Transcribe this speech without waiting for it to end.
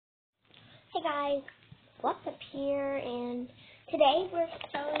Hey guys, what's up here? And today we're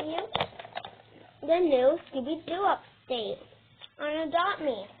showing you the new Scooby-Doo update on Adopt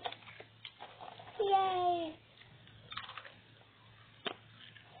Me. Yay!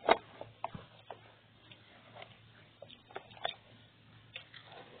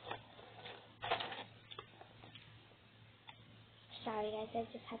 Sorry guys, I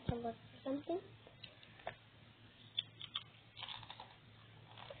just had to look for something.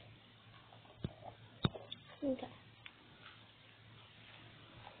 Okay.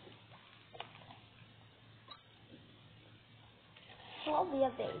 I'll be a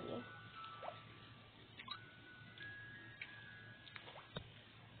baby.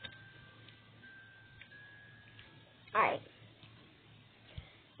 Alright.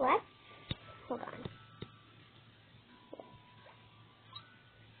 Hold on.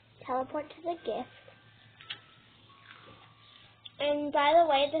 Teleport to the gift. And by the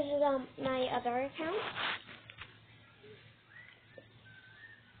way, this is my other account.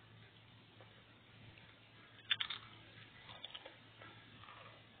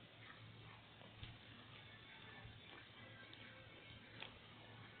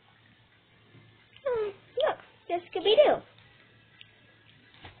 Look, there's Scooby-Doo.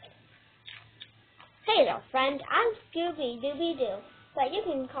 Hey there, friend. I'm Scooby-Dooby-Doo, but you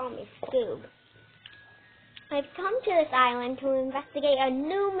can call me Scoob. I've come to this island to investigate a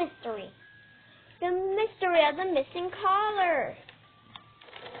new mystery. The mystery of the missing collar.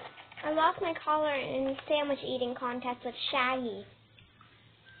 I lost my collar in a sandwich eating contest with Shaggy.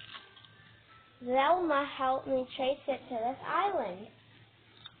 Velma helped me trace it to this island.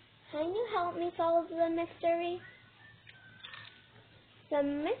 Can you help me solve the mystery? The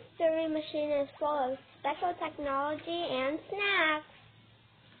mystery machine is full of special technology and snacks.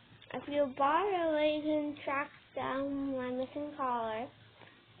 If you borrow it, you can track down my missing collar.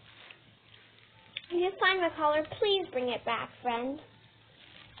 If you find my collar, please bring it back, friend.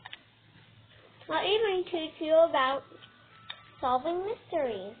 I'll even teach you about solving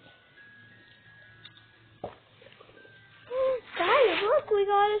mysteries. Guys, look, we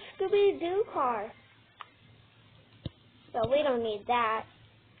got a Scooby-Doo car. But we don't need that.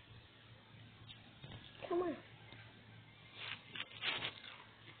 Come on.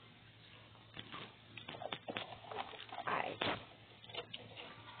 Alright.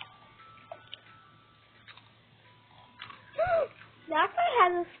 That guy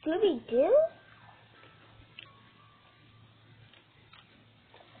has a Scooby-Doo?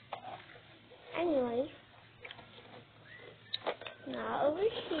 Anyways. Now over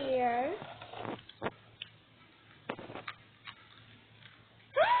here.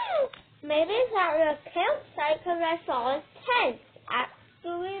 Maybe it's at the campsite because I saw a tent at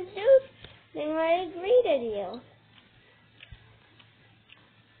Scooby-Doo's thing where I greeted you.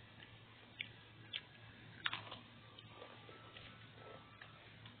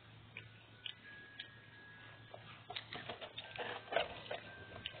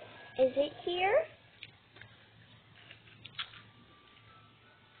 Is it here?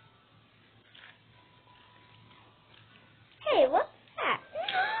 Hey, what's that?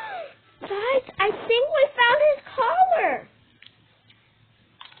 Guys, I think we found his collar.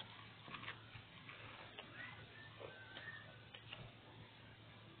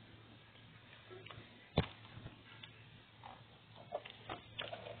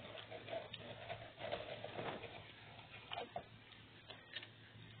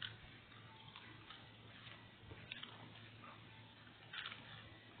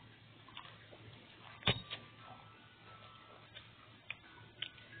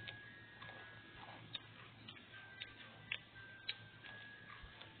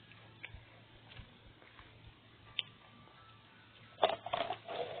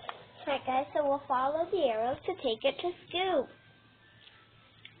 Alright guys, so we'll follow the arrows to take it to Scoob.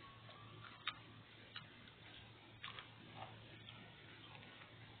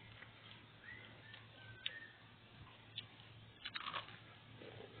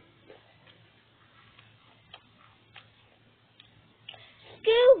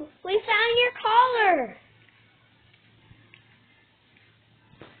 Scoob, we found your collar.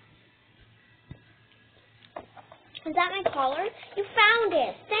 Is that my collar? You found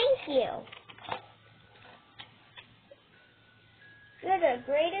it. Thank you. You're the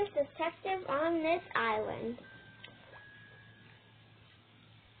greatest detective on this island.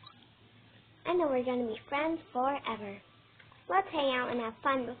 I know we're going to be friends forever. Let's hang out and have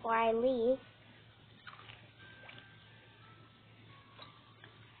fun before I leave.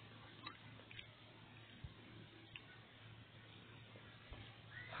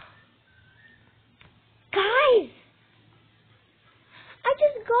 Guys! I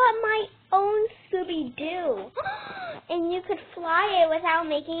just got my own Scooby-Doo. And you could fly it without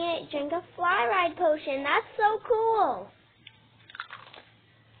making it drink a fly ride potion. That's so cool.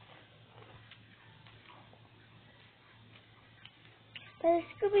 But the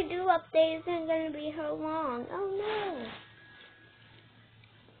Scooby-Doo update isn't going to be how long. Oh no.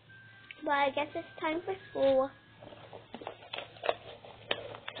 But I guess it's time for school.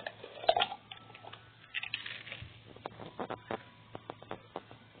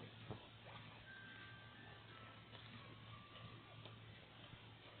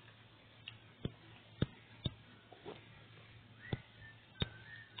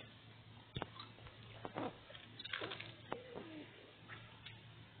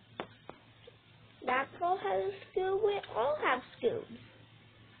 That girl has a Scoob. We all have Scoobs.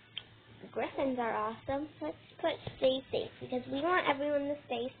 The Griffins are awesome. Let's put stay safe because we want everyone to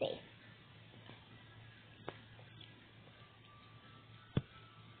stay safe.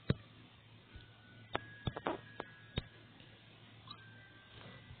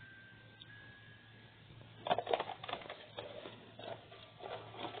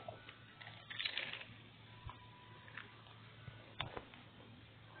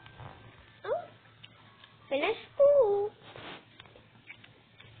 Oh, finish school.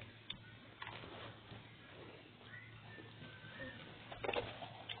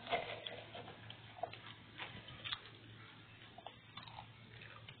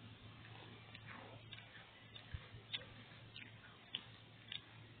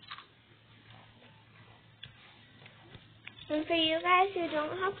 And for you guys who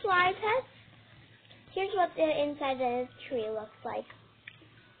don't have fly pets, here's what the inside of the tree looks like.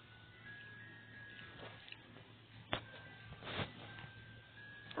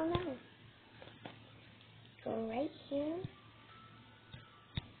 Oh no. Go right here.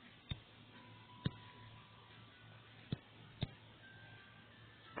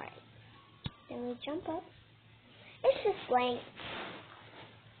 Alright. Then we jump up. It's just blank.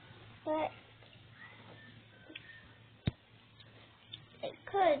 But it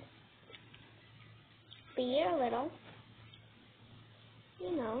could be a little,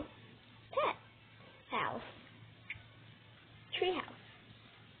 you know, pet house. Tree house.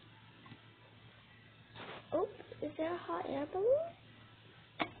 Oh, is there a hot air balloon?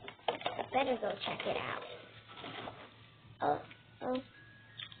 I better go check it out. Oh.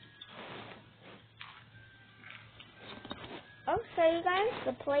 Oh, so you guys,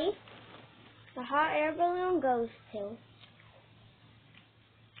 the place the hot air balloon goes to.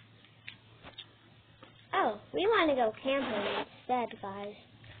 Oh, we want to go camping instead, guys.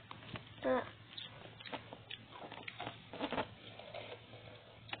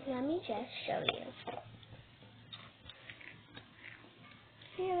 Let me just show you.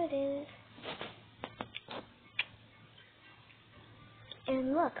 Here it is.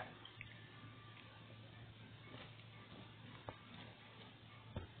 And look.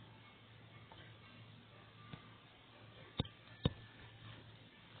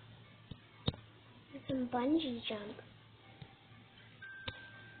 There's some bungee jump.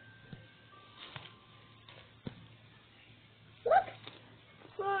 Look!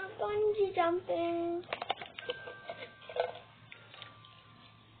 We're bungee jumping.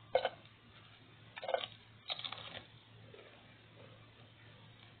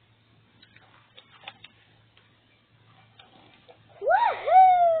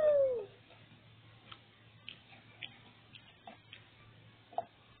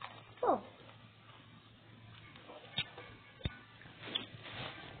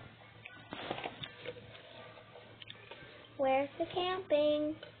 Where's the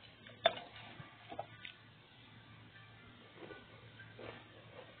camping?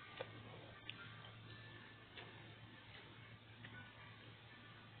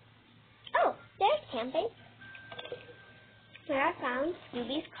 Oh, there's camping. Where I found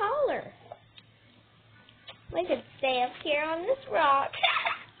Scooby's collar. We could stay up here on this rock.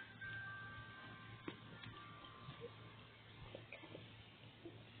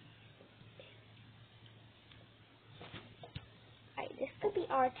 Alright, this could be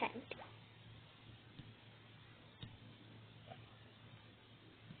our tent.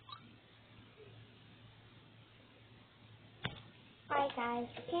 Alright guys,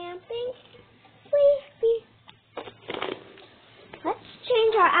 camping. Sleepy. Let's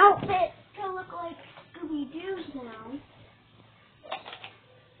change our outfit to look like Scooby-Doo's now.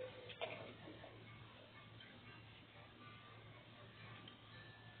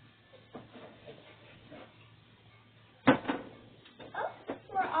 Oh,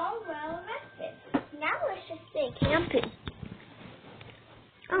 we're all well rested. Now let's just stay camping.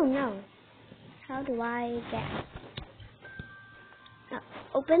 Oh no. How do I get?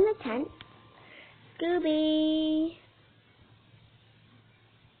 Oh, open the tent. Scooby.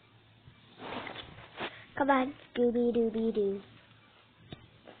 Come on, Scooby-Dooby-Doo.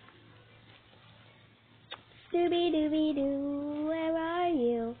 Scooby-Dooby-Doo, where are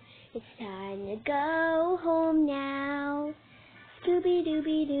you? It's time to go home now.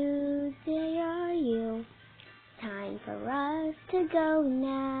 Scooby-Dooby-Doo, where are you? Time for us to go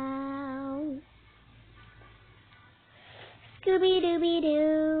now.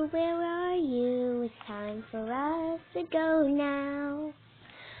 Scooby-Dooby-Doo, where are you? It's time for us to go now.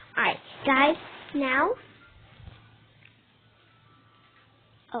 Alright, guys, now.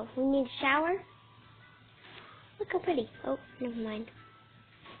 Oh, we need a shower? Look how pretty. Oh, never mind.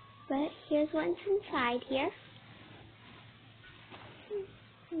 But here's what's inside here.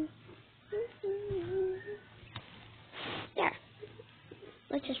 There.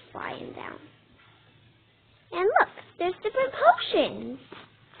 Let's just fry him down. And look, there's different potions.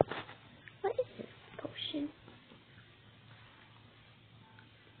 What is this potion?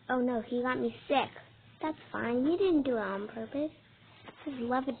 Oh no, he got me sick. That's fine. He didn't do it on purpose. This is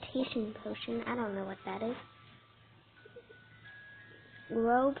levitation potion. I don't know what that is.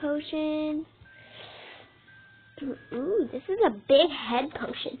 Grow potion. Ooh, this is a big head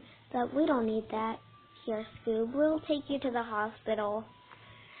potion, but we don't need that. Here, Scoob, we'll take you to the hospital.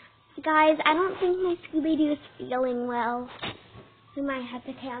 Guys, I don't think my Scooby-Doo is feeling well. We might have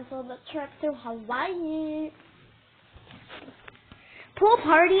to cancel the trip to Hawaii. Pool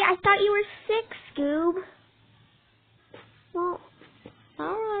party? I thought you were sick, Scoob. Well,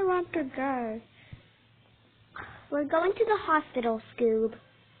 now I want to go. We're going to the hospital, Scoob.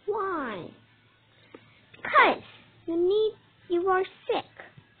 Why? Because you are sick.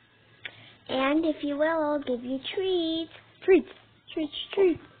 And if you will, I'll give you treats. Treats, treats,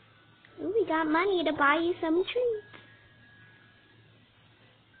 treats. Ooh, we got money to buy you some treats.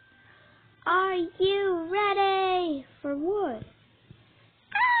 Are you ready? For what?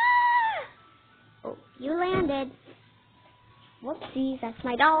 Ah! Oh, you landed. Whoopsies, that's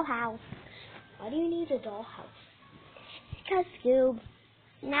my dollhouse. Why do you need a dollhouse? Because, Scoob,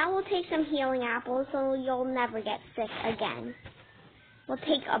 now we'll take some healing apples so you'll never get sick again. We'll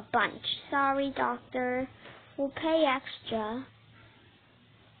take a bunch. Sorry, doctor. We'll pay extra.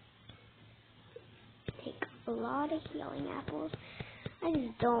 Take a lot of healing apples. I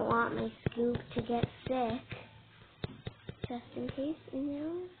just don't want my Scoob to get sick. Just in case, you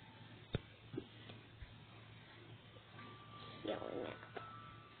know. Healing apples.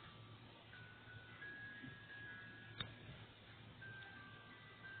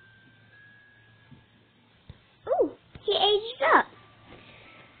 Ooh, he aged up.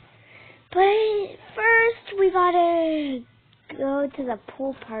 But first, we gotta go to the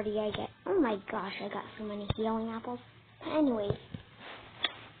pool party, I guess. Oh my gosh, I got so many healing apples. But anyways,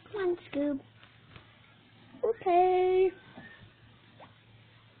 come on, Scoob. Okay.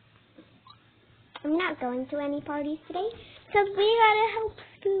 I'm not going to any parties today, because we gotta help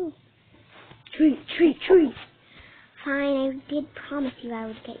Scoob. Treat, treat, treat. Fine, I did promise you I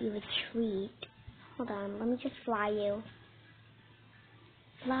would get you a treat. Hold on, let me just fly you.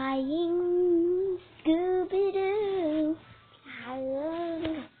 Flying Scooby-Doo, I love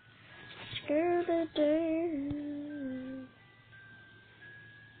you, Scooby-Doo.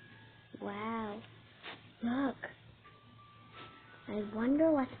 Wow, look. I wonder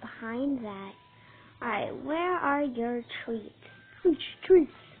what's behind that. Alright, where are your treats? Treats,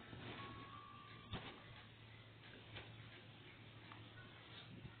 treats.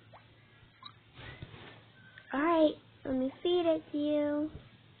 Alright, let me feed it to you.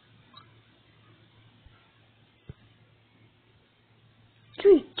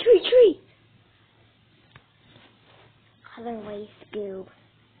 Treat, treat, treat. Other way, Scoob.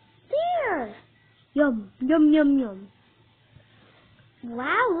 There. Yum, yum, yum, yum.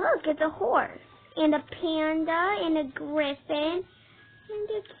 Wow, look, it's a horse. And a panda, and a griffin, and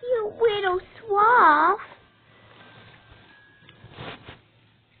a cute little sloth.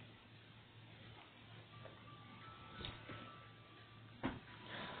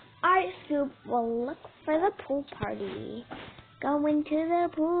 Alright, Scoob, we'll look for the pool party. Going to the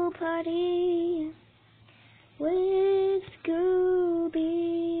pool party with Scooby-Doo.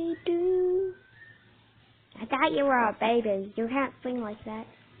 I thought you were a baby. You can't sing like that.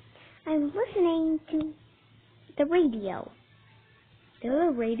 I'm listening to the radio. Is there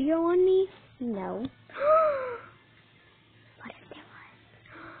a radio on me? No. What if there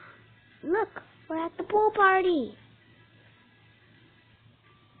was? Look, we're at the pool party.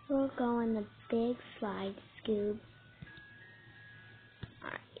 We'll go on the big slide, Scoob.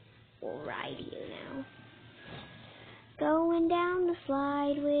 Alright, we'll ride you now. Going down the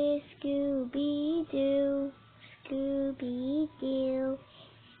slide with Scooby-Doo. Scooby-Doo.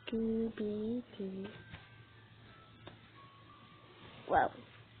 Scooby-Doo. Whoa.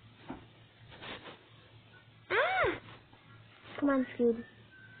 Ah! Come on, Scoob.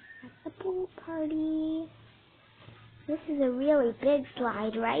 At the pool party. This is a really big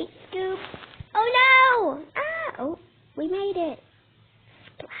slide, right, Scoob? Oh no! Ah! Oh, we made it.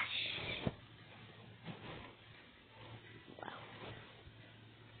 Splash. Wow.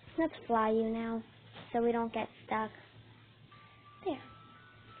 Let's fly you now, so we don't get stuck. There.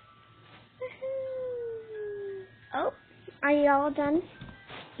 Oh, are you all done?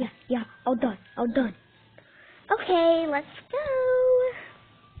 Yeah, all done. Okay, let's go.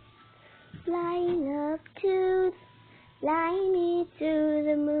 Flying me to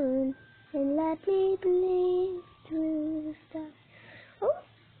the moon, and let me blink through the stars.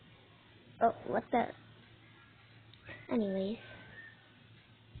 Oh, what the? Anyways.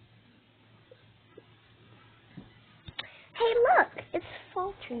 Hey, look, it's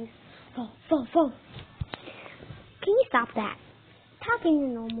fall trees. Fall. Can you stop that? Talking in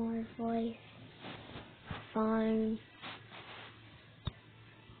a normal voice. Fine.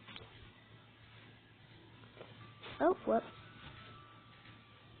 Oh, whoops.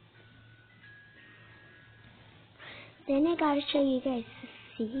 Then I gotta show you guys a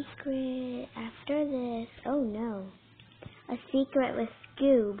secret after this. Oh no. A secret with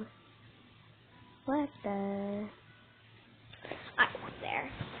Scoob. What the? There.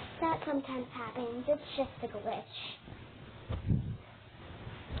 That sometimes happens. It's just a glitch.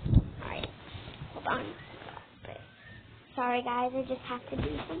 Alright. Hold on. Sorry guys, I just have to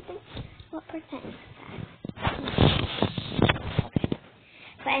do something. What percent is that? Okay.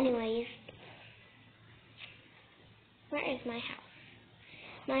 But anyways, where is my house?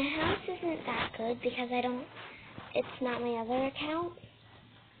 My house isn't that good because it's not my other account.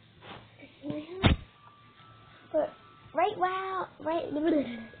 This is my house. But right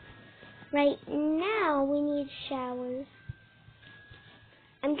now we need showers.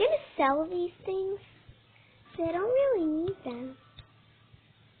 I'm gonna sell these things, so I don't really need them.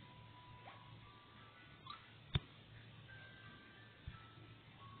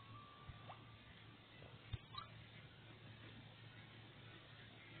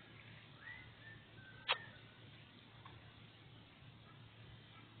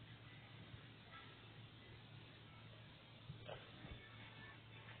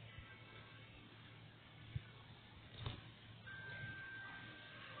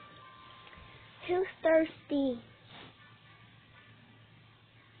 Too thirsty.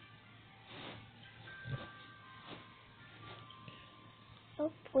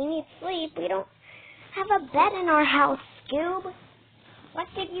 Oh, we need sleep. We don't have a bed in our house, Scoob. What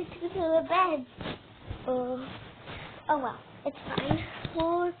did you do to the bed? Oh well, it's fine.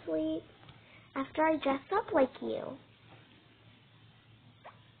 We'll sleep after I dress up like you.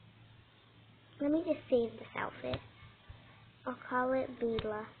 Let me just save this outfit. I'll call it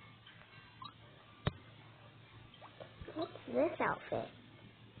Beela. What's this outfit?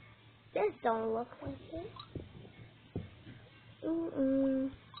 This don't look like it.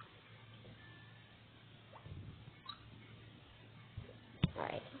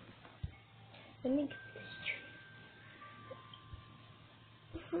 Alright. Let me get this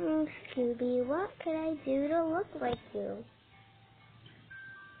tree. Scooby, what could I do to look like you?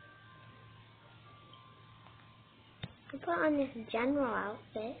 I put on this general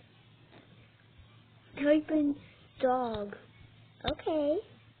outfit. Type in dog. Okay.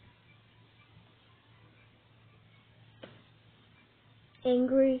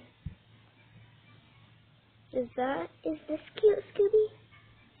 Angry. Is this cute, Scooby?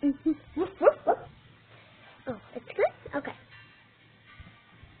 Oh, it's good? Okay.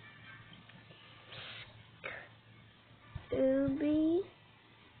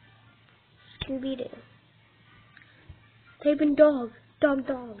 Scooby-Doo. Type in dog. Dog.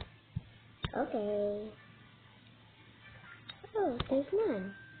 Okay. Oh, there's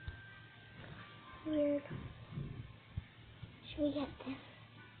none. Weird. Should we get this?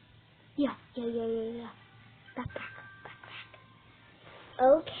 Yeah. Backpack.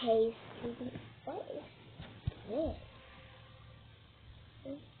 Okay, Scooby. What is this?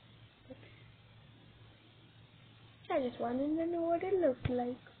 I just wanted to know what it looked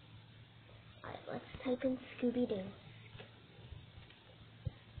like. Alright, let's type in Scooby-Doo.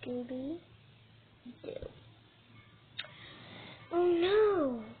 Scooby-Doo. Oh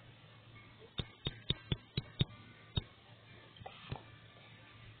no!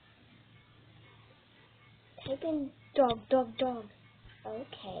 Type in dog.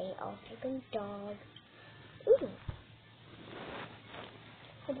 Okay, I'll type in dog. Ooh,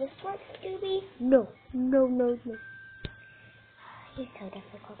 Will this work, Scooby? No. No, no, no. He's so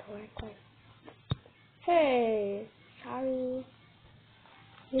difficult to work with. Hey, sorry.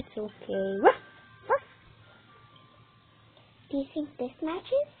 It's okay. Ruff, ruff. Do you think this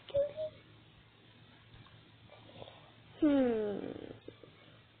matches, Scooby?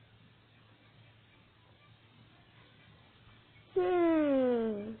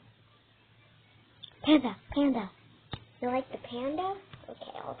 Panda, panda. You like the panda?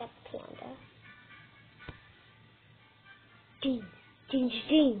 Okay, I'll get the panda. Jeans, jeans,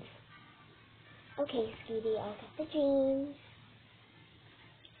 jeans. Okay, Scooby, I'll get the jeans.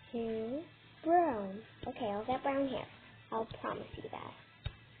 Brown. Okay, I'll get brown hair. I'll promise you that.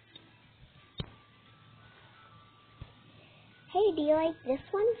 Hey, do you like this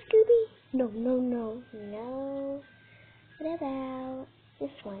one, Scooby? No, no, no. No. What about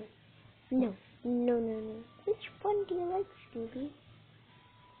this one? No, no, no, no. Which one do you like, Scooby?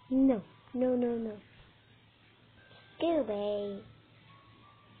 No, no, no, no. Scooby.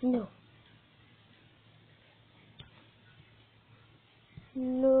 No.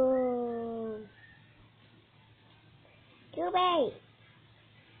 No. Scooby.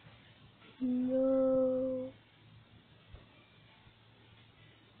 No.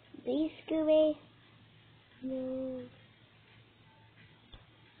 Please, Scooby. No.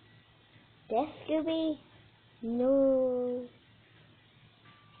 This, Scooby. No.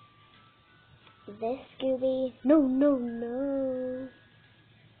 This, Scooby. No, no, no.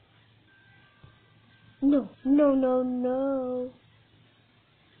 No, no, no, no.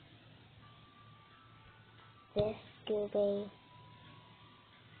 This, Scooby.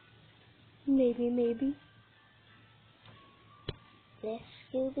 Maybe, maybe. This,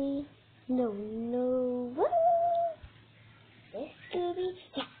 Scooby. No, no. Woo! This, Scooby.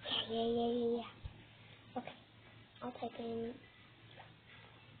 Yeah. Okay, I'll type in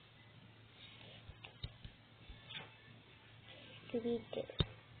Scooby-Doo.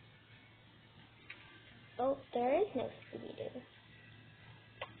 Oh, there is no Scooby-Doo.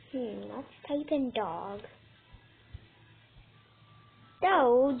 Let's type in dog.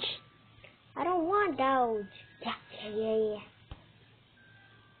 Doge. I don't want Doge. Yeah.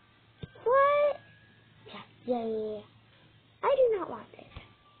 What? Yeah. I do not want this.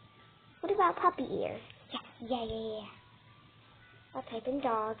 What about puppy ears? Yeah. I'll type in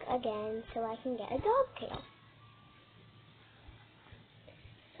dog again so I can get a dog tail.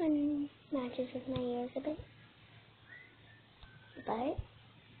 This one matches with my ears a bit. But,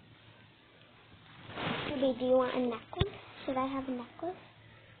 Scooby, do you want a necklace? Should I have a necklace?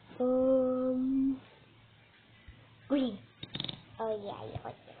 Green. Oh yeah, you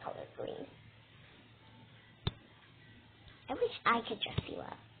like the color green. I wish I could dress you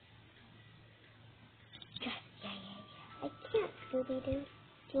up. Yeah. I can't, Scooby-Doo.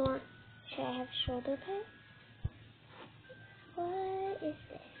 Should I have shoulder pads? What is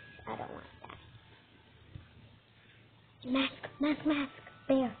this? I don't want that. Mask.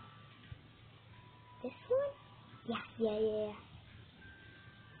 Bear. This one? Yeah.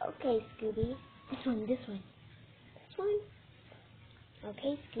 Okay, Scooby. This one.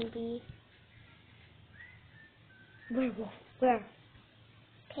 Okay, Scooby. Werewolf. Where?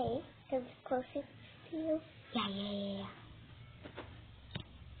 Okay, so it's closest to you. Yeah.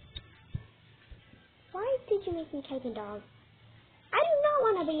 Why did you make me type a dog? I do not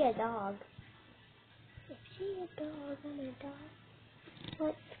want to be a dog. Is she a dog? I'm a dog.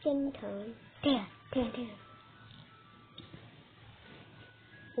 What skin tone? Tan.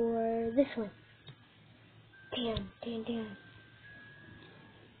 Or this one. Tan.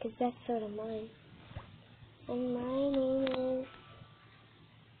 Because that's sort of mine. And my name is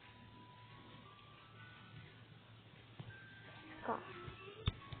Scott.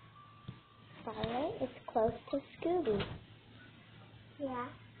 Scarlet is close to Scooby. Yeah.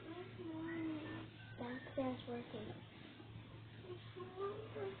 Downstairs working.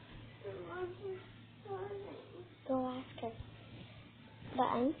 Go ask her. But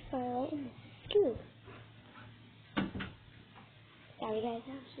I'm Scarlet and this is Scoob. Sorry guys,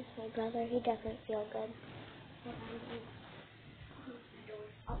 that's just my brother. He doesn't feel good.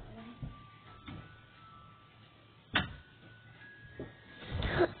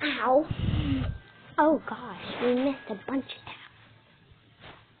 Ow. Oh gosh, we missed a bunch of taps.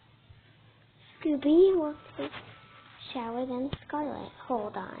 Scooby wants to shower then Scarlet.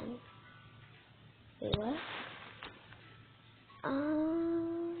 Hold on. Wait, what?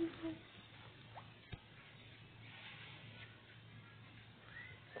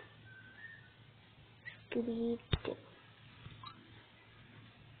 Scooby-Doo.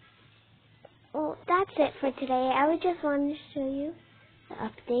 Well, that's it for today. I would just want to show you that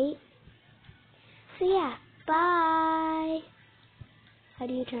update. So yeah, bye. How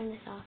do you turn this off?